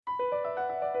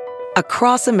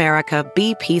Across America,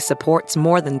 BP supports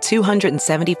more than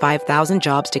 275,000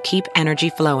 jobs to keep energy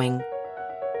flowing.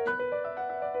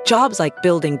 Jobs like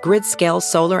building grid-scale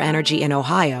solar energy in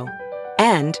Ohio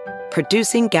and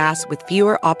producing gas with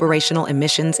fewer operational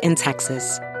emissions in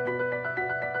Texas.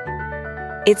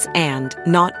 It's and,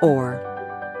 not or.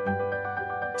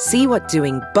 See what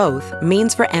doing both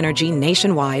means for energy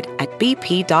nationwide at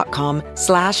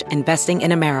bp.com/investing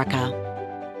in America.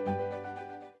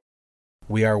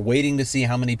 We are waiting to see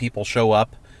how many people show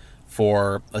up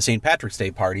for a St. Patrick's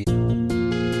Day party.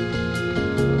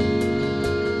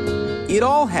 It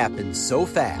all happened so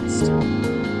fast.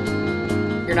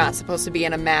 You're not supposed to be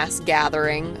in a mass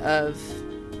gathering of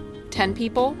 10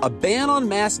 people. A ban on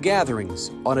mass gatherings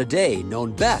on a day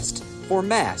known best for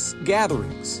mass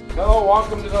gatherings. Hello,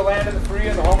 welcome to the land of the free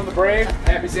and the home of the brave.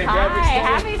 Happy St. Patrick's Day.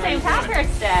 Happy St.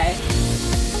 Patrick's Day.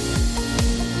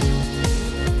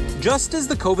 Just as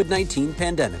the COVID-19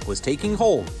 pandemic was taking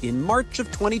hold in March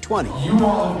of 2020, You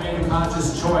all have made a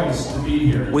conscious choice to be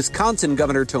here. Wisconsin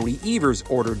Governor Tony Evers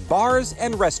ordered bars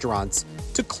and restaurants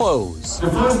to close.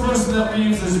 The first person that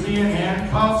leaves is me in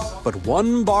handcuffs. But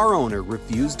one bar owner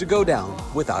refused to go down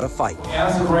without a fight.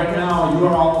 As of right now, you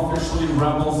are all officially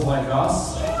rebels like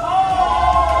us.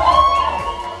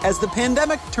 As the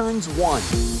pandemic turns one,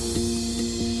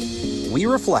 we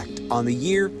reflect on the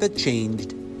year that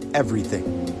changed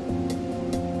everything.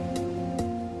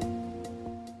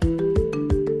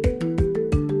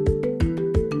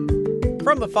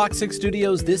 From the Fox 6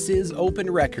 studios, this is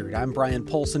Open Record. I'm Brian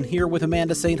Polson here with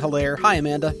Amanda St. Hilaire. Hi,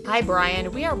 Amanda. Hi,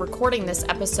 Brian. We are recording this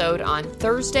episode on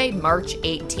Thursday, March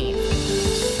 18th.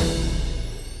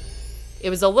 It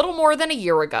was a little more than a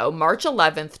year ago, March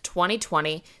 11th,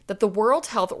 2020, that the World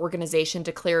Health Organization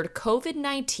declared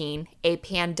COVID-19 a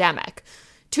pandemic.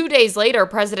 2 days later,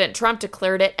 President Trump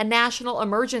declared it a national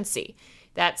emergency.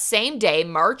 That same day,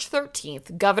 March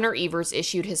 13th, Governor Evers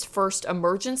issued his first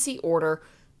emergency order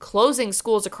closing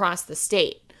schools across the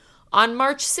state. On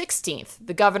March 16th,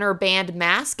 the governor banned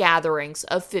mass gatherings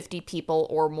of 50 people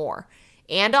or more.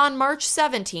 And on March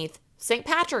 17th, St.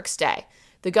 Patrick's Day,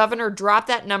 the governor dropped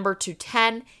that number to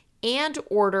 10 and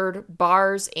ordered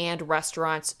bars and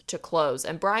restaurants to close.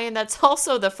 And Brian, that's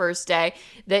also the first day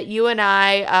that you and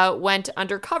I went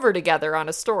undercover together on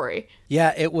a story.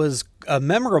 Yeah, it was a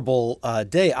memorable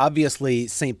day. Obviously,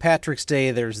 St. Patrick's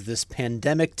Day, there's this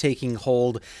pandemic taking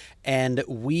hold. And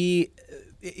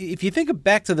if you think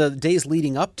back to the days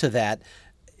leading up to that,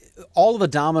 all of the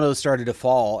dominoes started to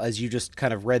fall as you just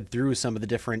kind of read through some of the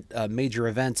different major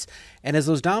events. And as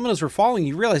those dominoes were falling,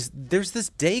 you realize there's this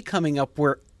day coming up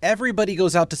where everybody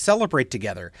goes out to celebrate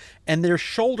together. And they're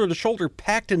shoulder to shoulder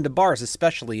packed into bars,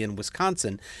 especially in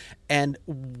Wisconsin. And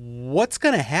what's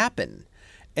going to happen?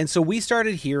 And so we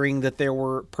started hearing that there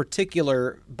were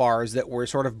particular bars that were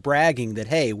sort of bragging that,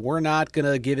 hey, we're not going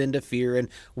to give in to fear and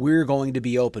we're going to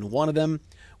be open. One of them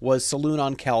was Saloon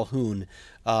on Calhoun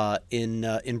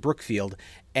in Brookfield.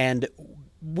 And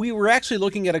we were actually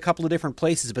looking at a couple of different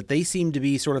places, but they seemed to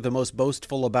be sort of the most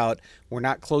boastful about we're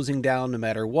not closing down no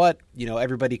matter what. You know,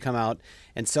 everybody come out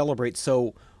and celebrate.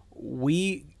 So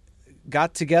we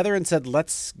got together and said,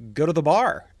 let's go to the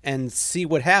bar and see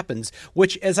what happens,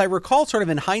 which, as I recall, sort of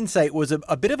in hindsight, was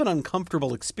a bit of an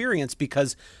uncomfortable experience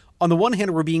because on the one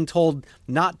hand, we're being told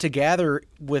not to gather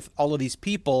with all of these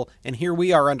people, and here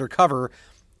we are undercover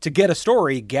to get a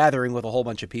story gathering with a whole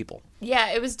bunch of people.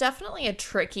 Yeah, it was definitely a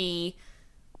tricky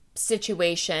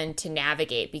situation to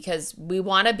navigate because we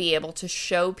want to be able to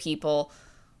show people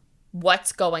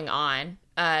what's going on.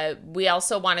 We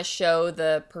also want to show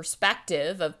the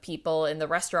perspective of people in the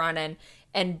restaurant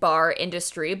and bar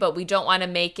industry, but we don't want to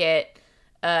make it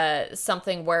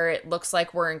something where it looks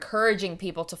like we're encouraging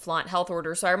people to flaunt health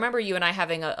orders. So I remember you and I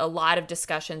having a lot of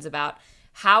discussions about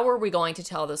how are we going to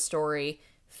tell the story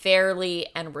fairly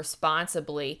and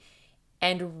responsibly.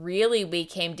 And really, we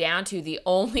came down to the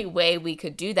only way we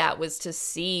could do that was to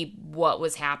see what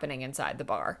was happening inside the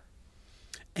bar.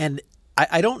 And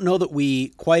I don't know that we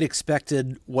quite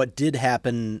expected what did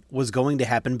happen was going to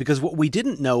happen, because what we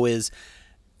didn't know is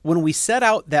when we set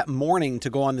out that morning to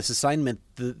go on this assignment,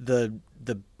 the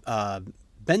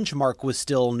benchmark was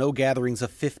still no gatherings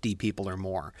of 50 people or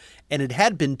more. And it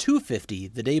had been 250.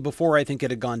 The day before, I think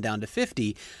it had gone down to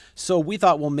 50. So we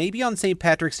thought, well, maybe on St.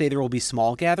 Patrick's Day there will be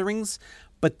small gatherings.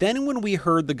 But then when we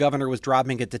heard the governor was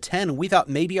dropping it to 10, we thought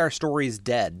maybe our story is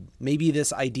dead. Maybe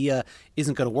this idea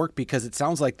isn't going to work because it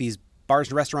sounds like these bars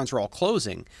and restaurants are all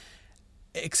closing.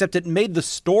 Except it made the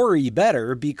story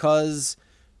better because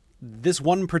this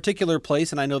one particular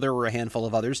place, and I know there were a handful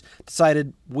of others,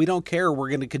 decided we don't care. We're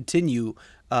going to continue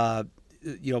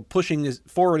pushing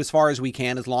forward as far as we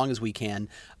can, as long as we can,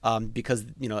 because,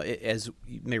 as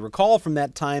you may recall from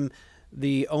that time,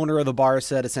 the owner of the bar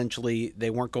said essentially they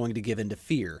weren't going to give in to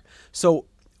fear. So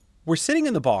we're sitting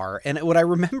in the bar, and what I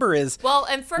remember is... Well,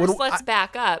 and first, let's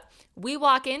back up. We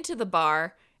walk into the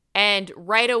bar, and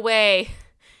right away,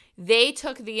 they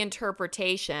took the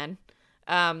interpretation,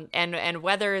 and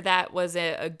whether that was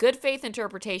a good faith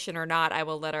interpretation or not, I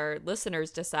will let our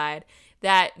listeners decide,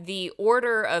 that the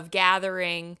order of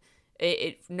gathering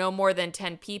no more than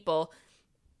 10 people,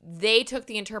 they took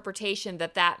the interpretation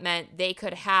that meant they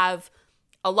could have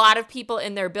a lot of people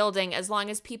in their building as long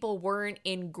as people weren't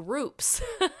in groups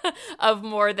of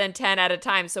more than 10 at a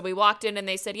time. So we walked in and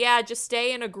they said, yeah, just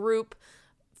stay in a group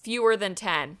fewer than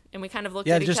 10. And we kind of looked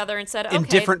at each other and said, okay. In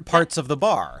different parts of the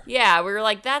bar. Yeah, we were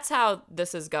like, that's how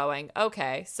this is going.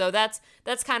 Okay, so that's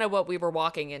kind of what we were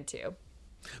walking into.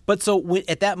 But so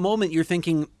at that moment, you're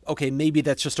thinking, okay, maybe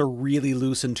that's just a really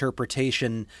loose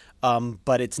interpretation,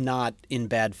 but it's not in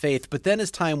bad faith. But then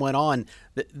as time went on,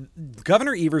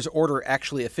 Governor Evers' order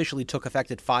actually officially took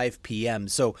effect at 5 p.m.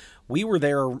 So we were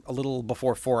there a little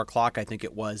before 4 o'clock, I think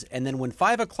it was. And then when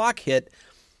 5 o'clock hit,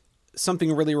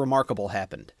 something really remarkable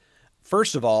happened.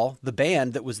 First of all, the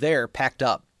band that was there packed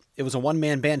up. It was a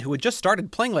one-man band who had just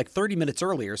started playing like 30 minutes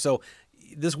earlier. So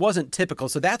this wasn't typical.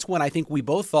 So that's when I think we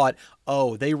both thought,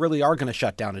 oh, they really are going to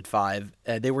shut down at 5.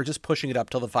 They were just pushing it up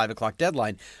till the 5 o'clock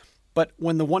deadline. But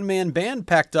when the one-man band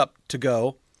packed up to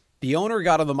go, the owner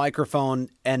got on the microphone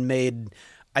and made,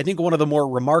 I think, one of the more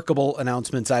remarkable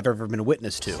announcements I've ever been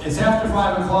witness to. It's after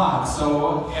 5 o'clock,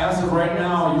 so as of right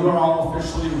now, you are all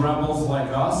officially rebels like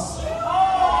us.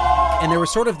 And there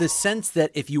was sort of this sense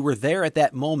that if you were there at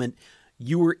that moment,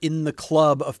 you were in the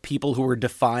club of people who were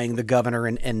defying the governor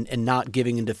and not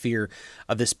giving into fear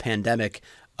of this pandemic.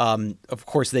 Of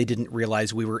course, they didn't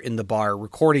realize we were in the bar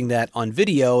recording that on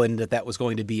video and that was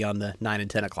going to be on the 9 and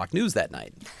 10 o'clock news that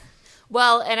night.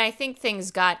 Well, and I think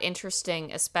things got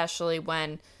interesting, especially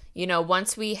when,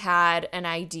 once we had an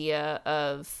idea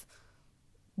of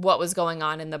what was going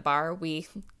on in the bar, we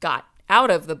got out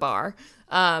of the bar.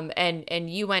 And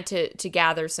you went to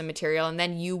gather some material, and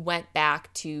then you went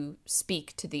back to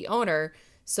speak to the owner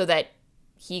so that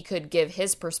he could give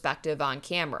his perspective on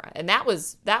camera. And that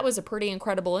was a pretty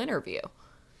incredible interview.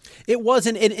 It was.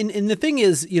 And the thing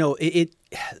is,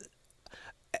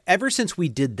 ever since we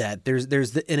did that,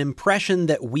 there's an impression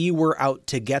that we were out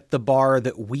to get the bar,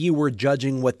 that we were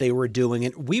judging what they were doing,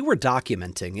 and we were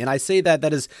documenting. And I say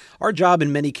that is our job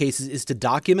in many cases is to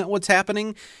document what's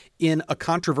happening in a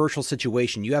controversial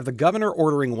situation. You have the governor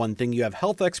ordering one thing, you have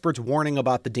health experts warning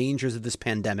about the dangers of this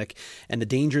pandemic and the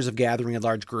dangers of gathering in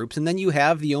large groups, and then you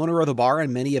have the owner of the bar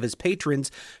and many of his patrons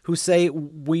who say,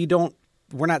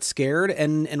 we're not scared,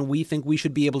 and we think we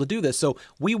should be able to do this. So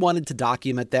we wanted to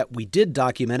document that. We did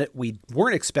document it. We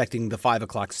weren't expecting the 5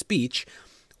 o'clock speech.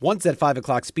 Once that 5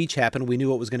 o'clock speech happened, we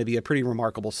knew it was going to be a pretty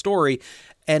remarkable story.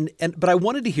 But I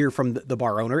wanted to hear from the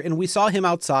bar owner, and we saw him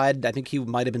outside. I think he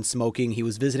might have been smoking. He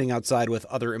was visiting outside with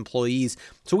other employees.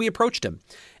 So we approached him.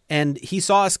 And he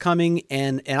saw us coming,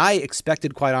 and I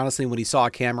expected, quite honestly, when he saw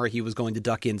a camera, he was going to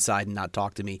duck inside and not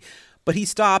talk to me. But he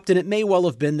stopped, and it may well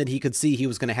have been that he could see he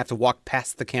was going to have to walk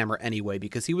past the camera anyway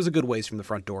because he was a good ways from the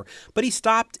front door. But he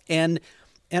stopped, and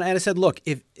I said, look,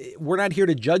 if we're not here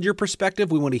to judge your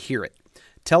perspective, we want to hear it.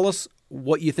 Tell us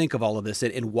what you think of all of this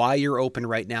and why you're open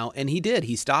right now. And he did.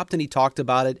 He stopped and he talked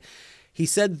about it. He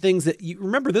said things that you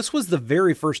remember, this was the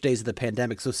very first days of the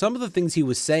pandemic. So some of the things he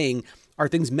was saying are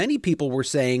things many people were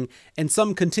saying, and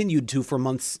some continued to for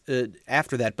months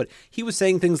after that. But he was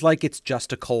saying things like, it's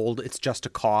just a cold, it's just a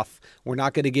cough. We're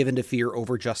not going to give in to fear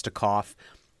over just a cough.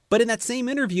 But in that same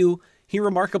interview, he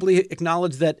remarkably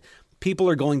acknowledged that people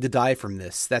are going to die from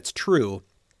this. That's true.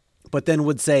 But then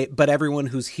would say, but everyone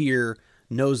who's here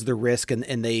knows the risk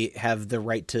and they have the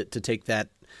right to take that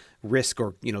risk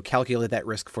or, calculate that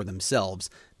risk for themselves.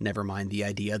 Never mind the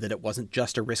idea that it wasn't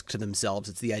just a risk to themselves.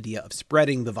 It's the idea of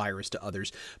spreading the virus to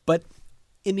others. But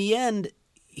in the end,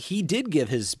 he did give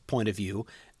his point of view,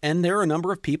 and there are a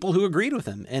number of people who agreed with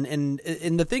him. And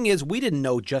the thing is, we didn't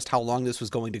know just how long this was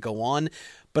going to go on,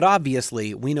 but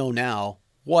obviously we know now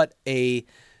what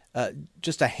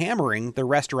just a hammering the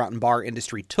restaurant and bar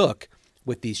industry took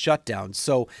with these shutdowns.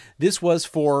 So this was,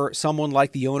 for someone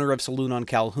like the owner of Saloon on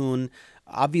Calhoun,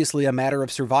 obviously a matter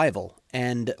of survival.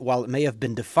 And while it may have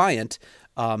been defiant,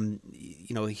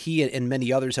 he and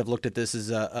many others have looked at this as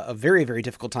a very, very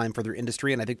difficult time for their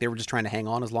industry. And I think they were just trying to hang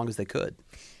on as long as they could.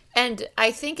 And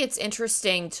I think it's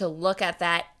interesting to look at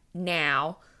that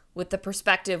now with the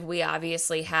perspective we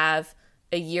obviously have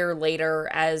a year later,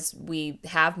 as we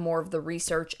have more of the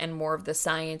research and more of the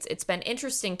science, it's been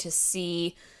interesting to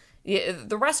see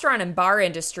the restaurant and bar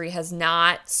industry has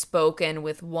not spoken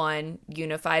with one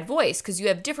unified voice, because you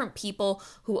have different people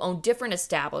who own different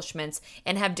establishments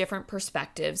and have different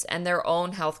perspectives and their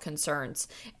own health concerns.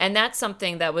 And that's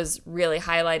something that was really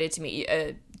highlighted to me.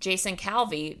 Jason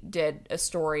Calvi did a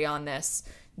story on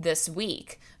this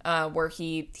week, where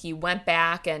he went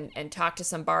back and talked to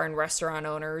some bar and restaurant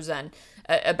owners and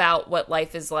about what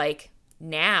life is like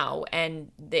now. And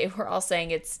they were all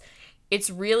saying it's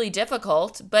really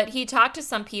difficult, but he talked to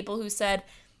some people who said,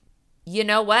 you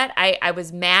know what, I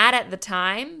was mad at the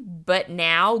time, but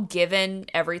now, given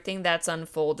everything that's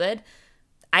unfolded,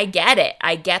 I get it.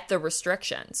 I get the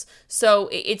restrictions. So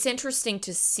it's interesting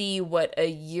to see what a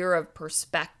year of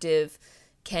perspective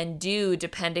can do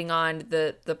depending on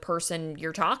the person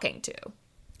you're talking to.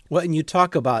 Well, and you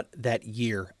talk about that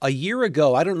year. A year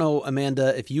ago, I don't know,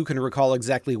 Amanda, if you can recall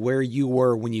exactly where you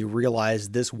were when you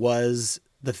realized this was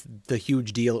the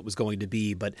huge deal it was going to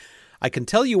be, but I can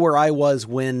tell you where I was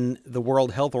when the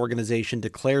World Health Organization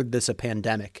declared this a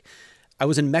pandemic. I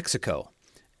was in Mexico,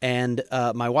 and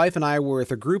my wife and I were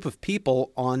with a group of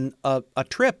people on a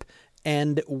trip,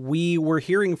 and we were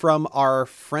hearing from our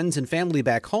friends and family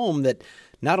back home that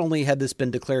not only had this been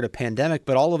declared a pandemic,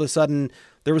 but all of a sudden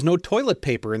there was no toilet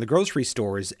paper in the grocery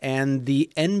stores. And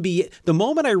the NBA, the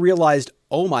moment I realized,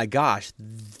 oh my gosh,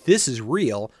 this is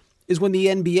real, is when the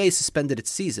NBA suspended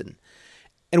its season.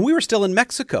 And we were still in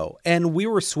Mexico, and we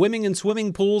were swimming in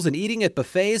swimming pools and eating at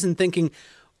buffets and thinking,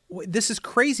 this is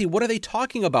crazy. What are they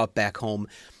talking about back home?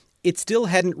 It still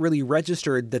hadn't really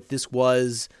registered that this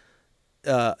was,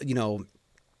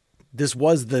 this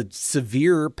was the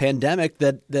severe pandemic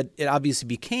that it obviously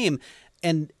became.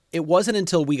 And it wasn't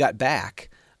until we got back,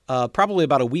 probably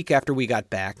about a week after we got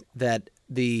back, that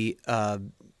the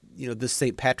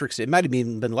St. Patrick's Day, it might have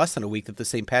even been less than a week, that the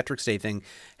St. Patrick's Day thing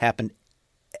happened.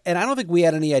 And I don't think we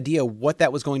had any idea what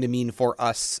that was going to mean for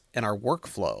us and our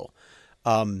workflow.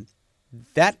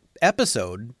 That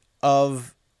episode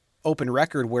of Open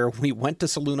Record, where we went to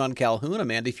Saloon on Calhoun,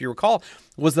 Amanda, if you recall,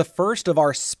 was the first of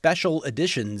our special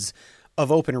editions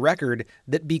of Open Record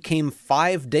that became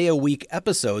 5-day-a-week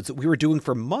episodes that we were doing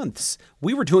for months.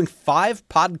 We were doing 5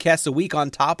 podcasts a week on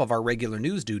top of our regular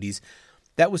news duties.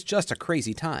 That was just a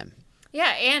crazy time.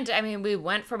 Yeah, and I mean, we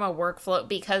went from a workflow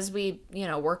because we,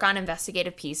 work on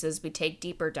investigative pieces, we take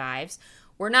deeper dives.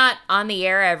 We're not on the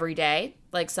air every day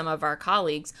like some of our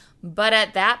colleagues, but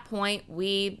at that point,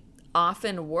 we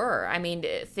often were. I mean,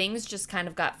 things just kind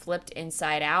of got flipped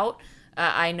inside out.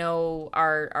 I know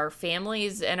our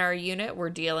families in our unit were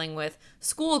dealing with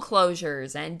school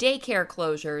closures and daycare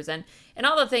closures and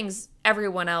all the things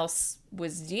everyone else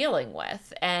was dealing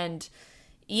with. And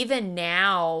even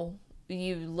now,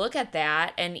 you look at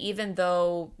that, and even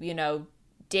though,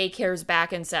 daycare's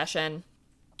back in session,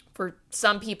 for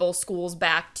some people, school's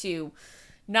back to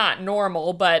not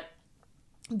normal, but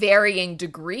varying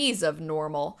degrees of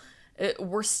normal,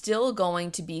 we're still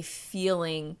going to be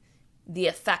feeling the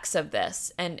effects of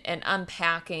this and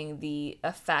unpacking the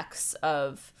effects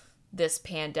of this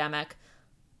pandemic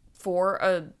for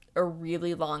a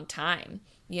really long time,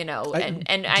 Do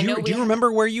you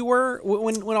remember where you were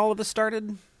when all of this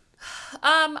started?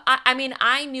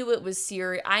 I knew it was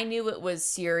serious. I knew it was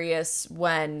serious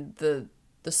when the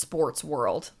sports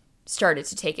world started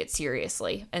to take it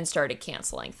seriously and started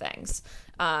canceling things.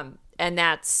 And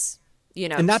that's,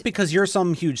 and not because you're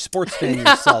some huge sports fan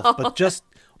yourself, but just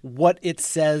what it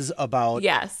says about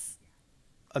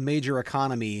a major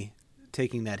economy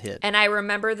taking that hit. And I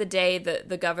remember the day that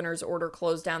the governor's order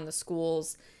closed down the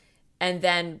schools, and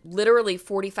then literally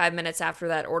 45 minutes after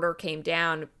that order came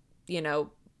down,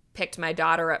 picked my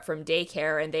daughter up from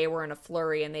daycare, and they were in a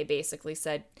flurry, and they basically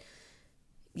said,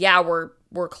 yeah,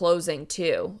 we're closing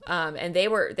too. And they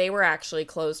were actually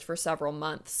closed for several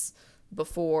months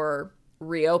before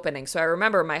reopening. So I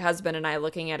remember my husband and I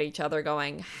looking at each other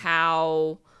going,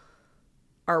 how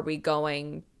are we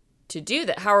going to do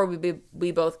that? How are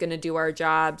we both going to do our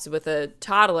jobs with a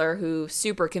toddler who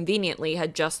super conveniently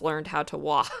had just learned how to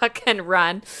walk and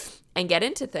run and get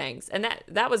into things? And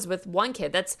that was with one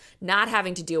kid. That's not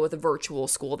having to deal with a virtual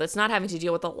school. That's not having to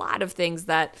deal with a lot of things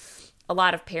that a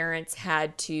lot of parents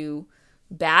had to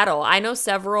battle. I know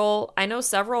several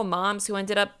moms who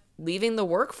ended up leaving the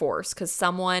workforce because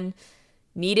someone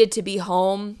needed to be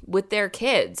home with their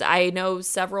kids. I know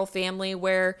several family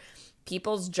where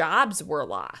people's jobs were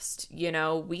lost.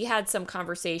 We had some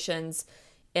conversations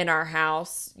in our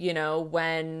house,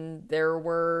 when there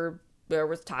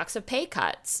was talks of pay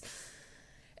cuts.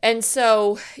 And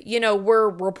so, we're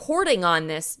reporting on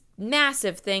this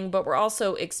massive thing, but we're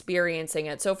also experiencing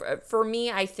it. So for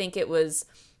me, I think it was,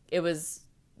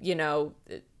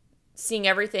 seeing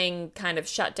everything kind of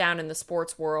shut down in the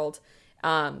sports world,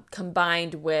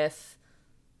 combined with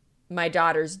my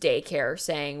daughter's daycare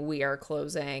saying we are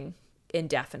closing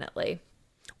indefinitely.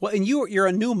 Well, and you're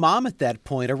a new mom at that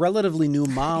point, a relatively new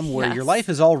mom where Yes. your life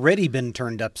has already been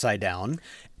turned upside down.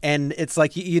 And it's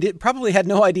like you probably had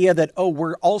no idea that,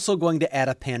 we're also going to add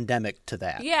a pandemic to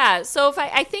that. Yeah. So if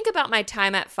I think about my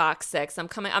time at Fox 6,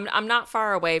 I'm not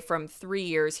far away from 3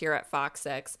 years here at Fox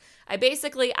 6. I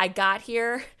got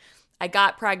here, I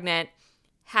got pregnant,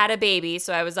 had a baby.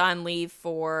 So I was on leave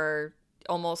for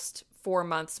almost 4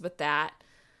 months with that.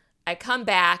 I come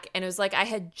back and it was like I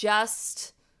had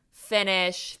just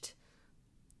finished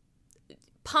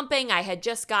pumping. I had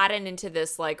just gotten into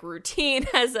this like routine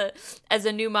as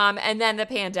a new mom, and then the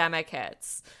pandemic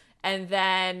hits, and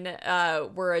then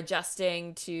we're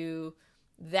adjusting to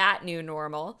that new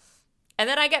normal, and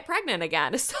then I get pregnant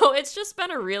again. So it's just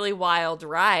been a really wild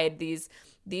ride these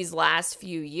last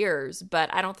few years,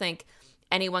 but I don't think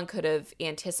anyone could have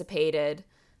anticipated,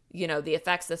 the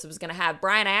effects this was going to have.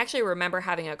 Brian, I actually remember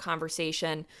having a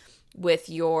conversation with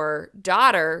your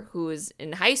daughter who is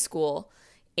in high school,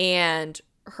 and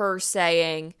her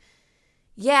saying,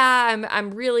 yeah,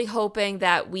 I'm really hoping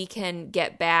that we can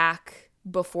get back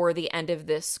before the end of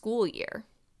this school year.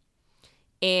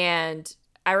 And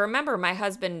I remember my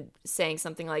husband saying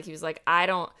something like, he was like,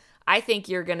 I think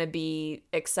you're going to be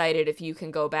excited if you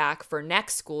can go back for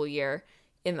next school year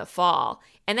in the fall.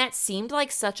 And that seemed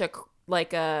like such an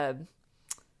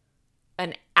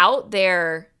out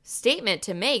there statement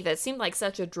to make. That seemed like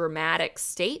such a dramatic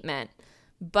statement,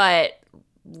 but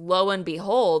lo and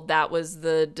behold, that was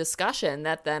the discussion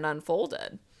that then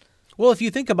unfolded. Well, if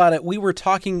you think about it, we were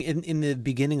talking in the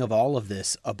beginning of all of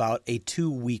this about a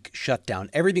 2-week shutdown.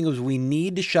 Everything was, we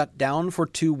need to shut down for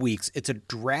 2 weeks. It's a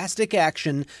drastic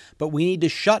action, but we need to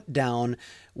shut down,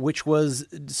 which was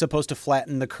supposed to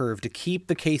flatten the curve, to keep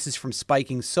the cases from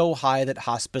spiking so high that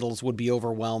hospitals would be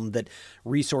overwhelmed, that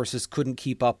resources couldn't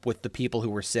keep up with the people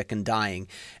who were sick and dying.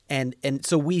 And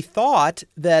so we thought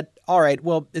that, all right,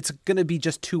 well, it's going to be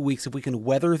just 2 weeks. If we can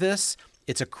weather this,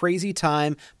 it's a crazy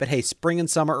time, but hey, spring and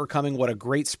summer are coming. What a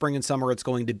great spring and summer it's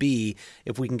going to be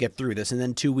if we can get through this. And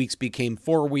then 2 weeks became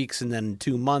 4 weeks, and then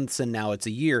 2 months, and now it's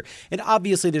a year. And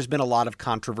obviously there's been a lot of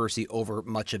controversy over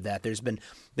much of that.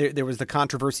 There was the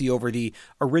controversy over the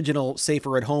original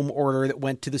Safer at Home order that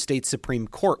went to the state Supreme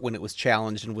Court when it was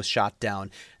challenged and was shot down.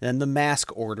 And then the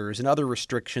mask orders and other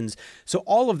restrictions. So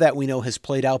all of that we know has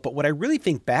played out. But what I really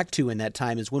think back to in that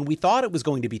time is when we thought it was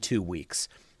going to be 2 weeks,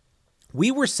 we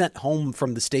were sent home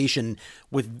from the station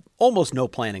with almost no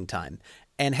planning time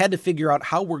and had to figure out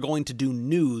how we're going to do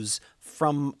news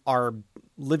from our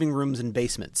living rooms and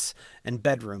basements and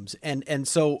bedrooms. And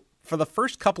so for the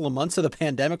first couple of months of the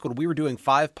pandemic, when we were doing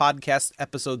 5 podcast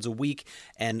episodes a week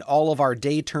and all of our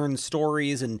day turn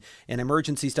stories and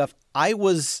emergency stuff, I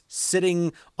was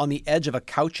sitting on the edge of a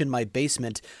couch in my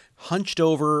basement, hunched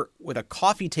over with a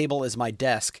coffee table as my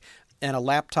desk and a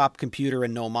laptop computer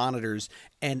and no monitors,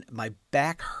 and my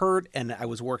back hurt, and I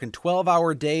was working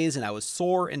 12-hour days, and I was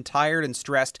sore and tired and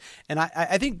stressed. And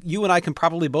I think you and I can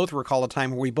probably both recall a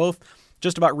time where we both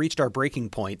just about reached our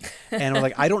breaking point, and we're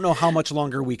like, I don't know how much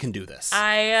longer we can do this.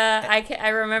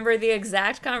 I remember the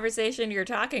exact conversation you're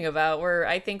talking about, where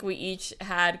I think we each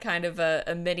had kind of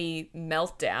a mini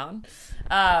meltdown,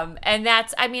 and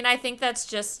I think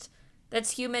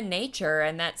that's human nature,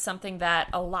 and that's something that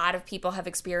a lot of people have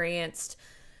experienced,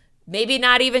 maybe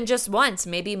not even just once,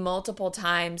 maybe multiple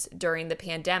times during the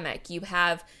pandemic. You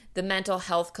have the mental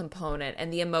health component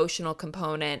and the emotional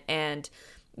component, and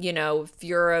if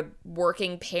you're a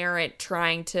working parent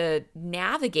trying to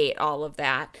navigate all of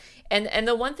that. And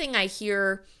the one thing I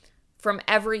hear from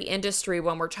every industry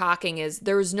when we're talking is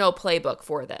there's no playbook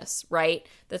for this, right?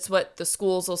 That's what the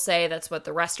schools will say. That's what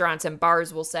the restaurants and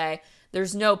bars will say.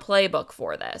 There's no playbook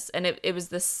for this. And it was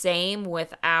the same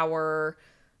with our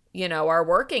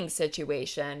working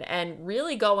situation. And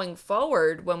really going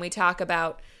forward, when we talk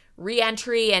about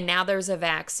reentry and now there's a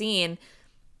vaccine,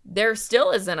 there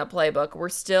still isn't a playbook. We're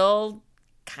still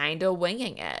kind of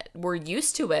winging it. We're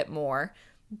used to it more,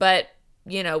 but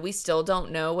we still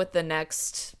don't know what the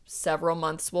next several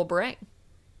months will bring.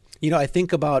 I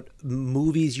think about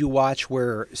movies you watch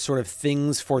where sort of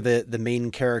things for the main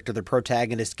character, the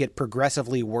protagonist, get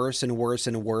progressively worse and worse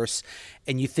and worse.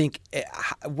 And you think,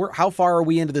 how far are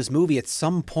we into this movie? At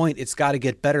some point, it's got to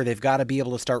get better. They've got to be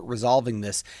able to start resolving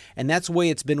this. And that's the way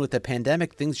it's been with the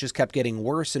pandemic. Things just kept getting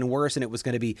worse and worse. And it was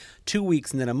going to be 2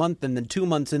 weeks and then a month and then 2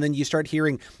 months. And then you start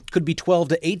hearing could be 12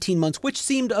 to 18 months, which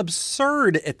seemed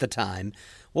absurd at the time.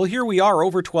 Well, here we are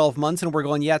over 12 months and we're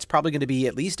going, it's probably going to be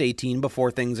at least 18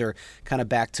 before things are kind of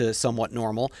back to somewhat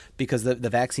normal because the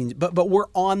vaccines, but we're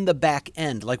on the back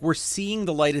end. Like we're seeing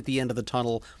the light at the end of the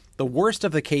tunnel. The worst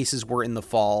of the cases were in the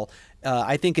fall.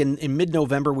 I think in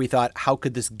mid-November, we thought, how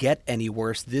could this get any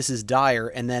worse? This is dire.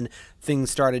 And then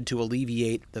things started to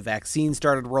alleviate. The vaccine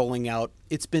started rolling out.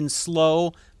 It's been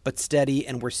slow but steady,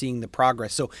 and we're seeing the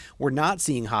progress. So we're not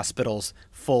seeing hospitals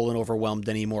full and overwhelmed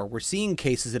anymore. We're seeing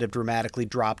cases that have dramatically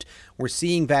dropped. We're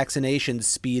seeing vaccinations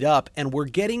speed up, and we're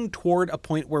getting toward a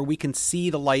point where we can see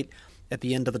the light at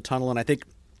the end of the tunnel. And I think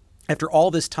after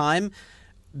all this time,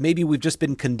 maybe we've just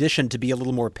been conditioned to be a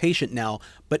little more patient now,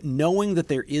 but knowing that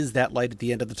there is that light at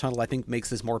the end of the tunnel, I think makes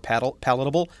this more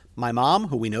palatable. My mom,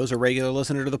 who we know is a regular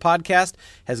listener to the podcast,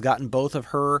 has gotten both of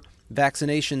her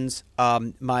vaccinations.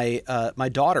 My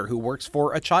daughter, who works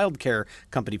for a childcare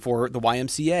company for the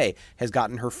YMCA, has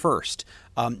gotten her first.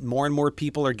 More and more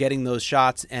people are getting those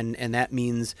shots, and that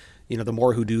means, the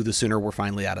more who do, the sooner we're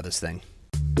finally out of this thing.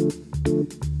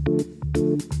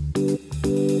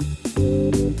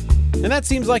 And that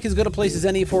seems like as good a place as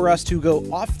any for us to go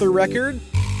off the record.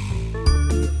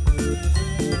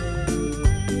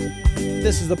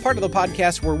 This is the part of the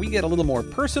podcast where we get a little more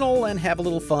personal and have a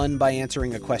little fun by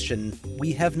answering a question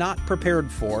we have not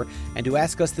prepared for. And to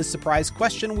ask us this surprise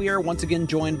question, we are once again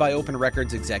joined by Open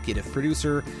Records executive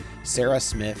producer Sarah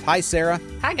Smith. Hi, Sarah.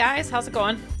 Hi, guys. How's it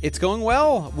going? It's going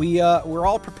well. We're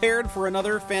all prepared for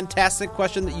another fantastic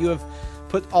question that you have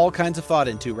put all kinds of thought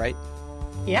into, right?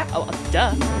 Yeah. Oh,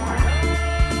 duh.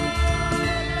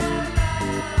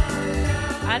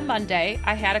 On Monday,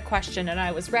 I had a question and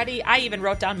I was ready. I even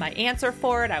wrote down my answer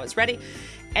for it. I was ready.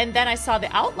 And then I saw the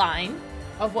outline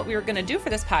of what we were going to do for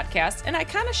this podcast, and I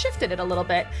kind of shifted it a little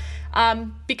bit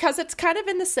because it's kind of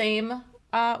in the same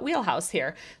wheelhouse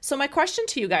here. So my question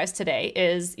to you guys today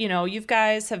is, you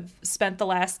guys have spent the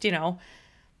last,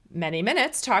 many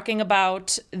minutes talking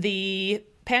about the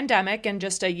pandemic and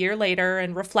just a year later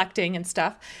and reflecting and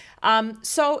stuff.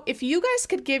 So if you guys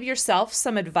could give yourself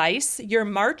some advice, your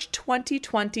March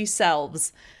 2020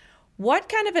 selves, what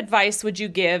kind of advice would you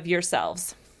give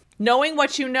yourselves, knowing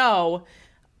what you know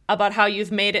about how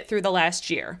you've made it through the last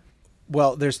year?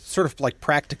 Well, there's sort of like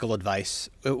practical advice.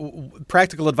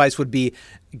 Practical advice would be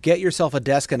get yourself a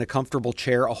desk and a comfortable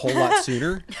chair a whole lot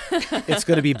sooner. It's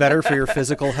going to be better for your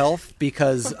physical health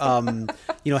because,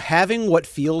 having what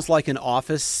feels like an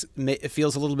office, it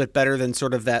feels a little bit better than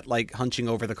sort of that like hunching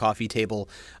over the coffee table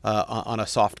on a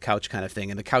soft couch kind of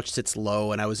thing. And the couch sits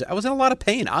low, and I was in a lot of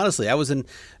pain. Honestly, I was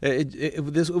it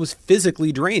was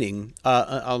physically draining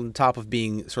on top of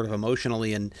being sort of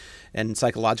emotionally and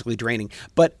psychologically draining.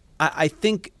 But I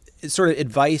think sort of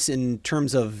advice in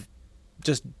terms of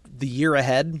just the year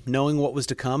ahead, knowing what was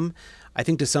to come, I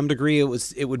think to some degree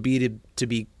it would be to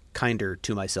be kinder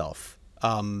to myself,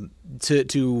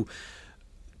 to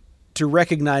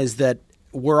recognize that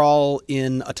we're all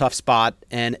in a tough spot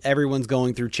and everyone's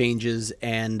going through changes,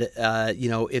 and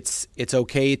it's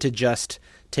okay to just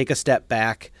take a step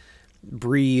back,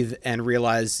 breathe, and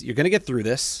realize you're going to get through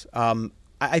this.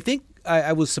 I think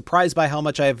I was surprised by how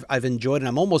much I've enjoyed, and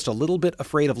I'm almost a little bit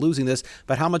afraid of losing this,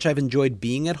 but how much I've enjoyed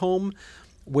being at home,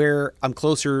 where I'm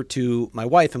closer to my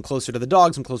wife, I'm closer to the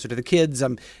dogs, I'm closer to the kids,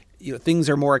 things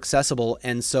are more accessible,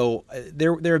 and so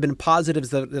there have been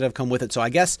positives that have come with it. So I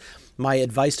guess my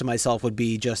advice to myself would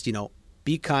be just,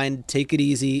 be kind, take it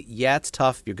easy. Yeah, it's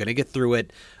tough. You're going to get through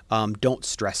it. Don't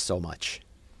stress so much.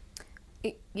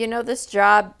 This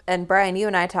job, and Brian, you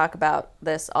and I talk about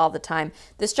this all the time.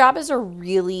 This job is a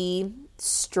really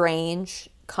strange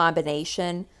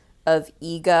combination of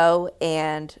ego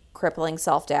and crippling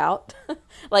self-doubt,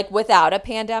 like without a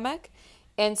pandemic.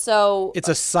 And so it's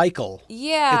a cycle.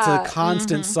 Yeah. It's a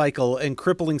constant cycle, and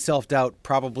crippling self-doubt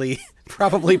probably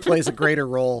plays a greater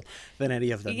role than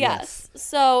any of them. Yes.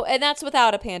 So, and that's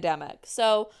without a pandemic.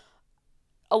 So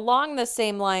along the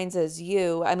same lines as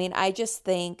you, I just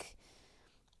think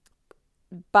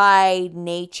by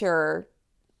nature,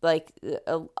 like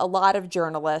a lot of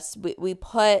journalists, we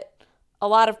put a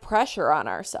lot of pressure on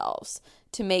ourselves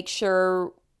to make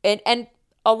sure, and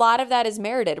a lot of that is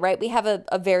merited, right? We have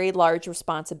a very large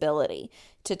responsibility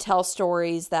to tell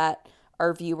stories that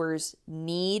our viewers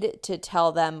need, to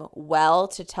tell them well,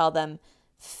 to tell them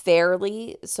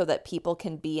fairly so that people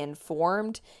can be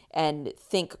informed and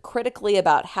think critically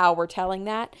about how we're telling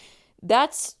that,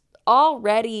 that's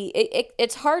already,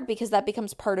 it's hard because that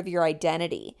becomes part of your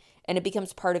identity and it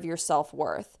becomes part of your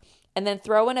self-worth. And then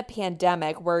throw in a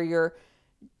pandemic where you're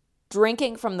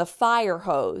drinking from the fire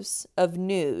hose of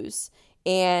news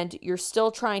and you're still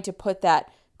trying to put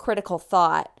that critical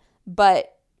thought,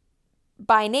 but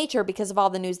by nature, because of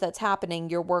all the news that's happening,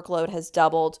 your workload has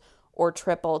doubled or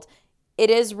tripled. It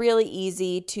is really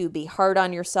easy to be hard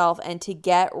on yourself and to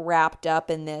get wrapped up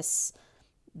in this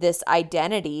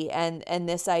identity and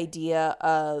this idea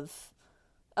of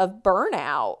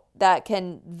burnout that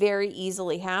can very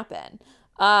easily happen.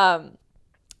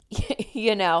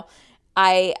 You know,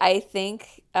 I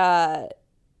think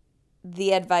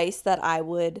the advice that I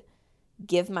would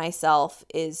give myself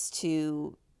is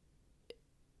to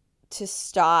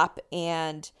stop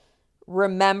and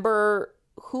remember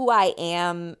who I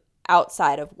am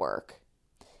outside of work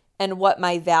and what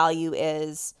my value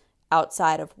is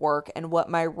outside of work and what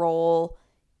my role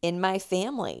in my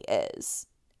family is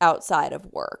outside of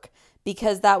work.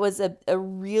 Because that was a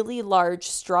really large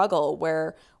struggle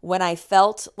where when I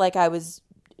felt like I was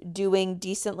doing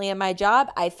decently in my job,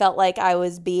 I felt like I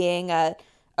was being a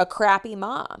crappy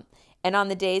mom. And on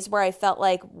the days where I felt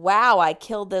like, wow, I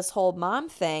killed this whole mom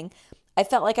thing, I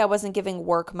felt like I wasn't giving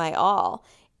work my all.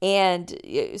 And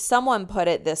someone put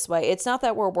it this way, it's not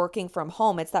that we're working from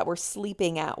home, it's that we're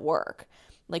sleeping at work.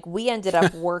 Like we ended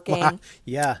up working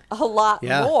a lot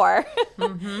more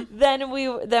than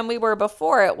we were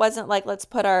before. It wasn't like let's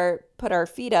put our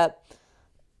feet up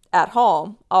at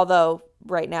home, although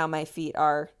right now my feet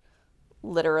are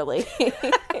literally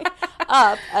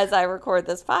up as I record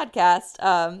this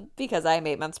podcast because I am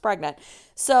 8 months pregnant.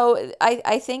 So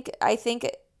I think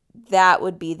that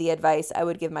would be the advice I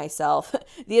would give myself.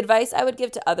 The advice I would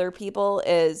give to other people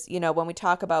is, you know, when we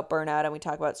talk about burnout and we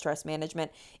talk about stress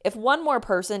management, if one more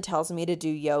person tells me to do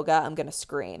yoga, I'm going to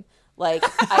scream. Like,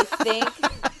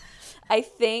 I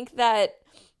think that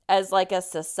as like a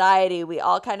society, we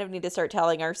all kind of need to start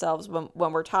telling ourselves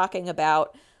when we're talking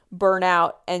about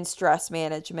burnout and stress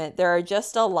management, there are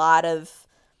just a lot of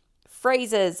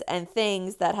phrases and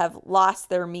things that have lost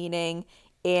their meaning.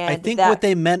 And I think what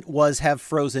they meant was have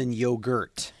frozen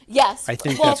yogurt. Yes. I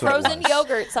think that's what it was. Frozen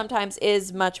yogurt sometimes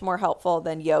is much more helpful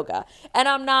than yoga.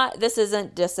 And this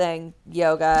isn't dissing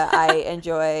yoga. I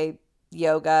enjoy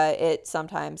yoga. It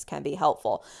sometimes can be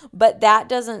helpful. But that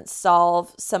doesn't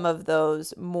solve some of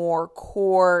those more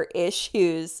core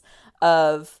issues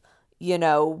of, you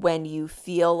know, when you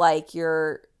feel like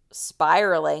you're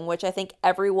spiraling, which I think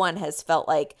everyone has felt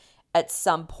like at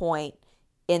some point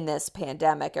in this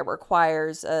pandemic. It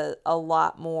requires a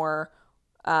lot more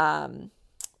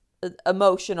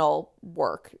emotional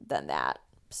work than that.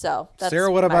 So that's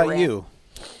Sarah, what about you?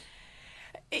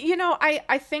 You know,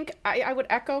 I think I would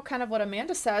echo kind of what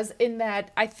Amanda says in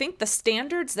that I think the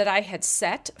standards that I had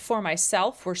set for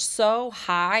myself were so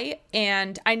high,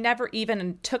 and I never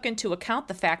even took into account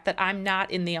the fact that I'm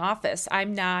not in the office.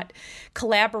 I'm not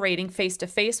collaborating face to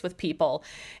face with people.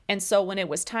 And so when it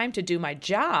was time to do my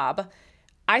job,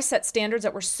 I set standards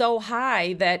that were so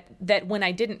high that when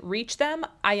I didn't reach them,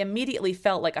 I immediately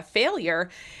felt like a failure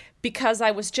because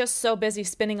I was just so busy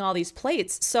spinning all these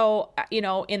plates. So, you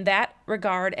know, in that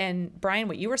regard, and Brian,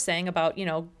 what you were saying about, you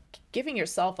know, giving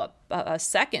yourself a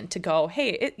second to go,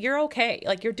 hey, you're okay.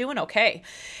 Like, you're doing okay.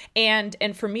 And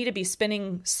for me to be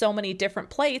spinning so many different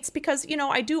plates, because, you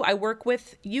know, I work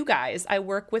with you guys. I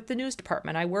work with the news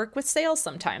department. I work with sales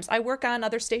sometimes. I work on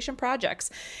other station projects.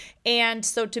 And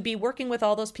so to be working with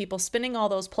all those people, spinning all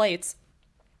those plates,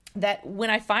 that when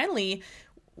I finally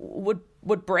would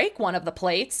break one of the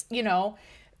plates, you know,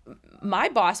 my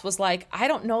boss was like, I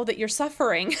don't know that you're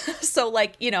suffering. So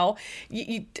like, you know,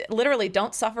 you literally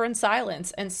don't suffer in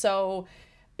silence. And so,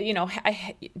 you know,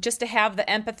 just to have the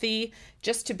empathy,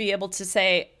 just to be able to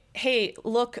say, hey,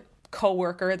 look,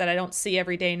 coworker that I don't see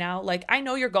every day now, like, I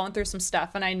know you're going through some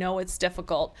stuff and I know it's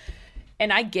difficult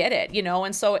and I get it, you know?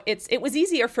 And so it was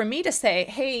easier for me to say,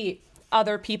 hey,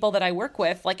 other people that I work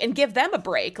with, like, and give them a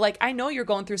break. Like, I know you're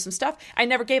going through some stuff. I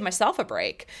never gave myself a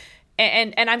break.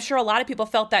 And I'm sure a lot of people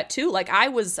felt that too. Like I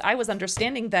was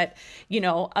understanding that, you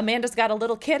know, Amanda's got a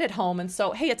little kid at home. And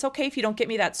so, hey, it's okay if you don't get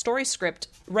me that story script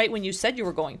right when you said you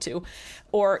were going to,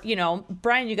 or, you know,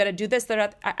 Brian, you got to do this,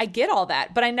 that. I get all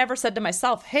that. But I never said to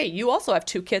myself, hey, you also have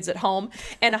 2 kids at home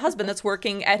and a husband that's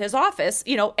working at his office,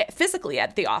 you know, physically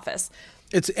at the office.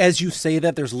 It's as you say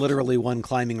that there's literally one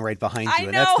climbing right behind you,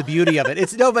 and know. that's the beauty of it.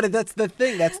 But that's the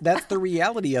thing. That's the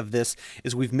reality of this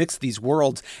is we've mixed these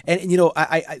worlds. And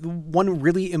I one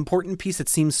really important piece that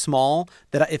seems small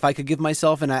that if I could give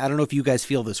myself, and I don't know if you guys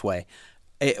feel this way,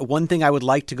 one thing I would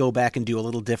like to go back and do a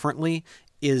little differently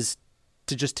is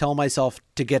to just tell myself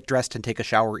to get dressed and take a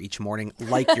shower each morning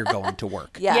like you're going to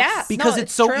work. Yes. Because No,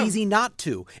 it's so true. easy not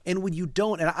to. And when you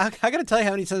don't, and I got to tell you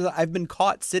how many times I've been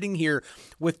caught sitting here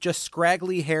with just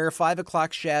scraggly hair, 5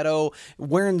 o'clock shadow,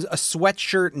 wearing a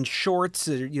sweatshirt and shorts,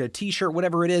 t-shirt,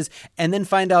 whatever it is, and then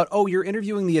find out, oh, you're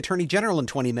interviewing the Attorney General in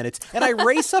 20 minutes. And I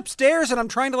race upstairs and I'm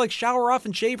trying to shower off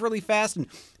and shave really fast and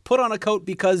put on a coat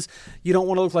because you don't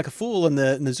want to look like a fool in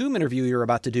the Zoom interview you're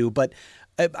about to do. But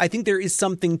I think there is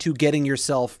something to getting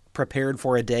yourself prepared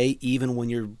for a day, even when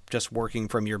you're just working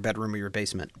from your bedroom or your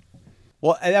basement.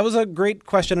 Well, that was a great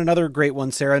question. Another great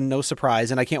one, Sarah. No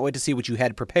surprise. And I can't wait to see what you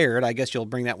had prepared. I guess you'll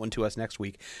bring that one to us next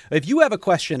week. If you have a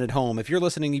question at home, if you're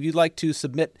listening, if you'd like to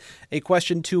submit a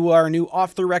question to our new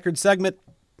Off the Record segment,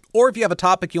 or if you have a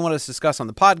topic you want us to discuss on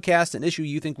the podcast, an issue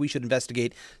you think we should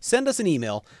investigate, send us an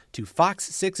email to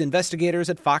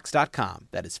fox6investigators@fox.com.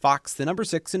 That is Fox, the number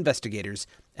 6 investigators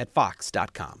at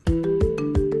fox.com.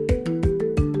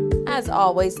 As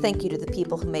always, thank you to the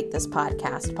people who make this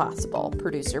podcast possible.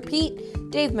 Producer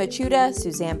Pete, Dave Machuda,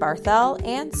 Suzanne Barthel,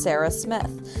 and Sarah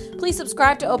Smith. Please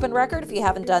subscribe to Open Record if you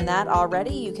haven't done that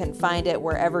already. You can find it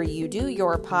wherever you do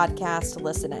your podcast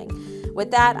listening.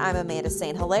 With that, I'm Amanda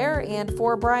St. Hilaire, and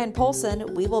for Brian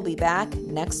Polson, we will be back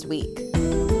next week.